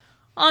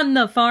On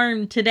the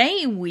farm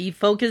today, we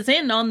focus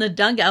in on the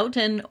dugout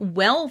and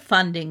well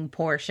funding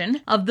portion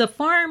of the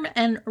Farm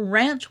and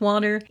Ranch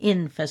Water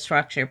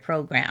Infrastructure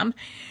Program.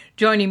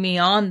 Joining me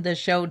on the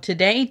show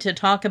today to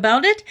talk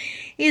about it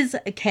is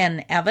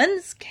Ken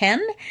Evans.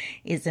 Ken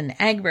is an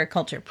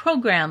agriculture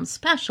program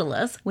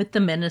specialist with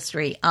the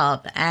Ministry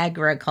of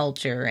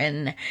Agriculture.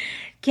 And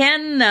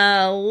Ken,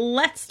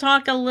 let's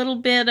talk a little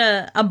bit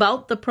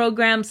about the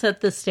program,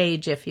 set the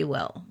stage, if you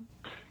will.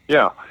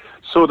 Yeah.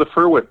 So the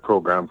FRWIP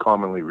program,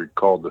 commonly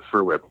called the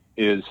FRWIP,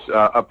 is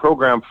a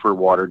program for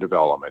water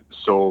development.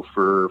 So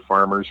for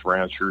farmers,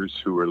 ranchers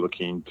who are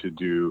looking to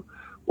do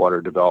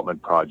water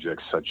development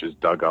projects such as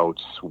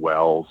dugouts,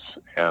 wells,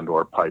 and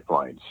or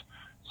pipelines.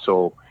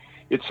 So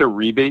it's a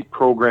rebate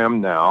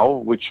program now,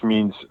 which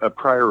means a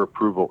prior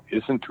approval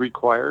isn't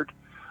required.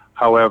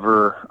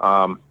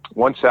 However,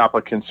 once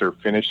applicants are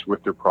finished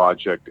with their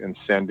project and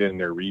send in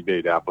their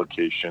rebate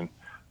application,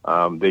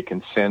 they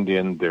can send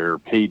in their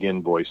paid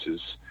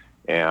invoices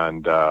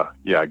and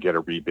get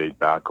a rebate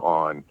back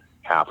on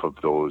half of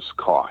those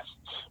costs.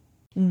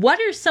 What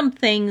are some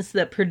things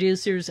that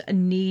producers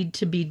need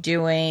to be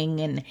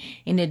doing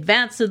in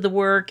advance of the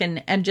work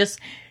and just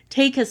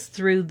take us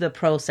through the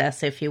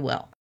process, if you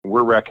will?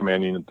 We're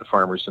recommending that the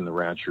farmers and the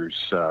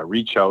ranchers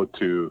reach out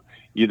to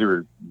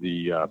either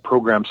the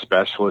program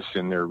specialists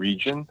in their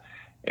region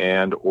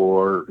and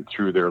or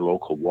through their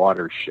local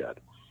watershed.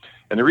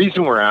 And the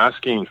reason we're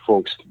asking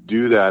folks to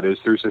do that is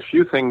there's a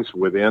few things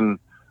within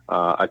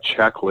a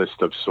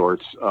checklist of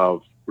sorts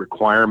of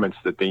requirements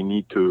that they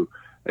need to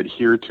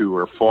adhere to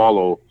or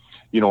follow,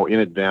 in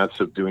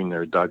advance of doing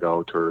their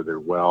dugout or their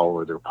well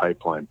or their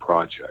pipeline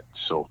project.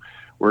 So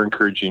we're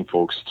encouraging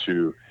folks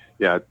to,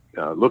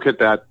 look at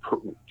that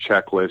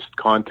checklist,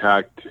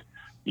 contact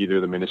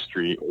either the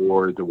ministry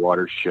or the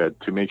watershed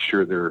to make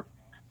sure they're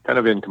kind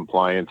of in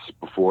compliance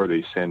before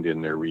they send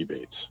in their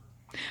rebates.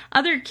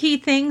 Other key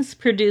things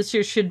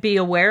producers should be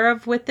aware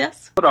of with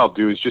this? What I'll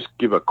do is just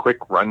give a quick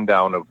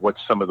rundown of what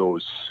some of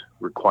those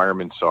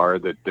requirements are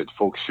that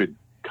folks should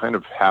kind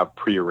of have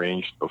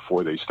prearranged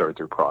before they start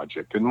their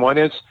project. And one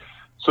is,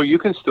 so you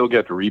can still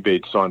get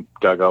rebates on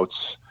dugouts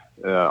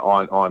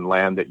on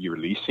land that you're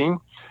leasing,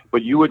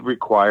 but you would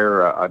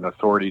require an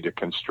authority to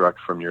construct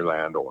from your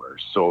landowner.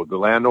 So the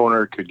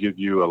landowner could give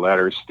you a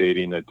letter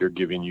stating that they're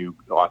giving you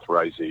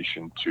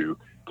authorization to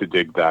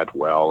dig that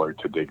well or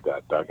to dig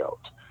that dugout.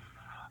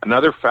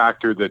 Another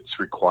factor that's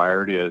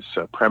required is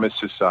a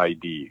premises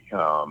ID,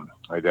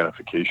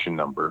 identification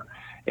number.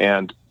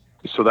 And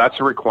so that's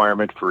a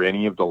requirement for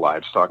any of the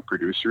livestock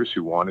producers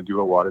who want to do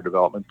a water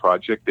development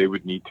project. They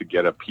would need to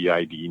get a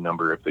PID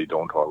number if they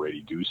don't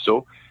already do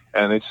so.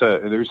 And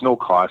there's no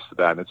cost to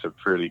that. It's a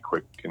fairly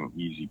quick and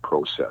easy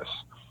process.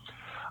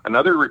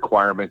 Another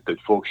requirement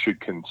that folks should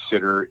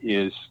consider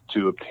is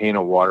to obtain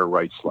a water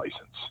rights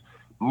license.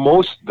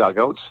 Most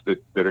dugouts that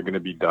are going to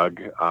be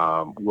dug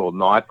will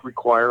not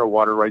require a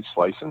water rights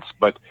license,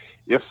 but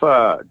if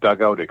a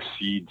dugout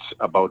exceeds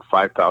about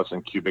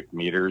 5,000 cubic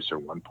meters or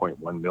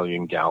 1.1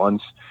 million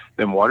gallons,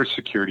 then Water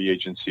Security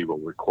Agency will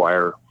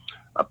require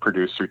a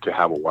producer to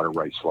have a water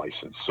rights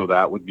license. So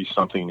that would be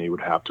something they would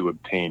have to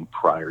obtain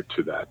prior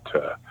to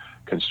that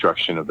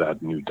construction of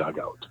that new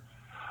dugout.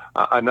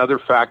 Another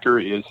factor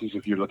is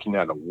if you're looking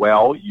at a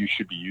well, you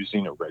should be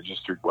using a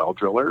registered well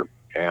driller.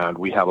 And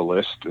we have a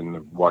list, and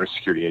the Water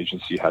Security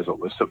Agency has a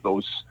list of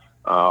those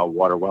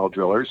water well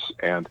drillers.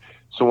 And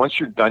so once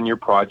you're done your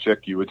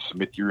project, you would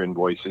submit your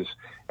invoices,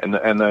 and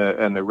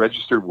the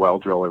registered well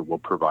driller will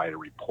provide a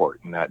report,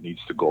 and that needs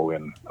to go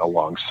in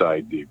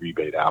alongside the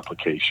rebate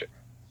application.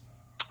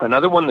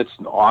 Another one that's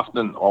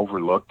often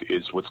overlooked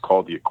is what's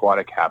called the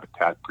Aquatic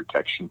Habitat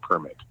Protection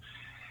Permit.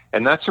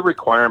 And that's a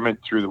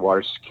requirement through the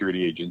Water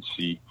Security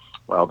Agency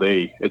while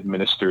they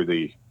administer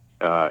the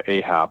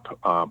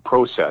AHAP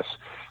process.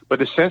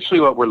 But essentially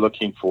what we're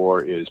looking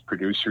for is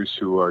producers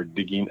who are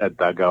digging a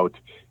dugout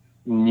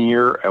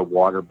near a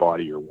water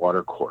body or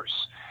water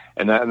course.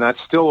 And that's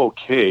still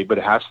okay, but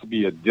it has to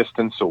be a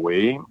distance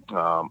away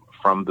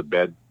from the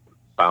bed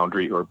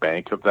boundary or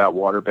bank of that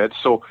waterbed.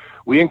 So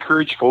we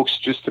encourage folks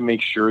just to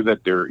make sure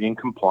that they're in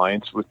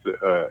compliance with the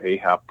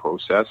AHAP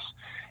process,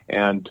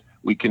 and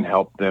we can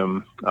help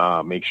them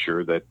make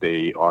sure that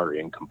they are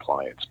in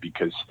compliance,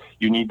 because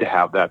you need to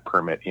have that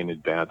permit in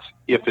advance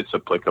if it's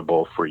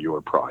applicable for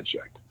your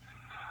project.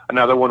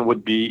 Another one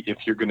would be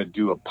if you're going to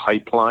do a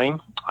pipeline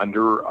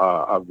under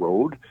a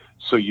road,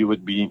 so you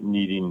would be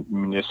needing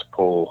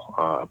municipal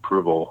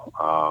approval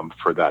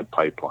for that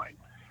pipeline.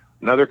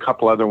 Another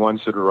couple other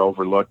ones that are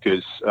overlooked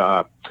is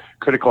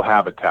critical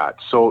habitat.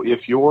 So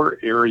if your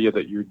area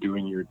that you're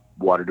doing your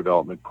water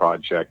development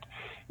project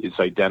is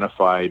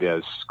identified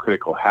as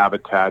critical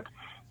habitat,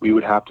 we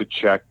would have to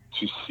check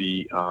to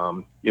see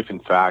if in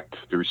fact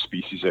there's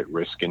species at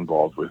risk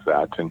involved with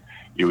that, and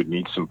you would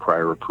need some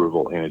prior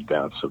approval in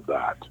advance of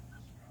that.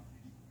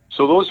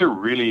 So those are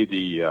really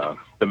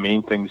the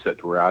main things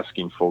that we're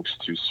asking folks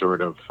to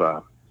sort of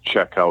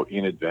check out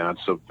in advance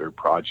of their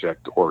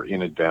project or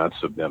in advance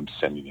of them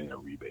sending in a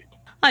rebate.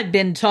 I've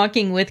been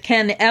talking with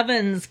Ken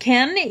Evans.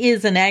 Ken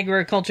is an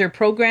agriculture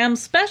program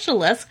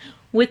specialist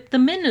with the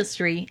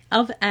Ministry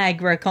of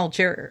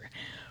Agriculture.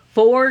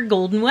 For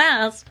Golden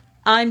West,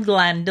 I'm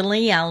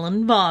Glendalee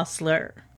Allen Vossler.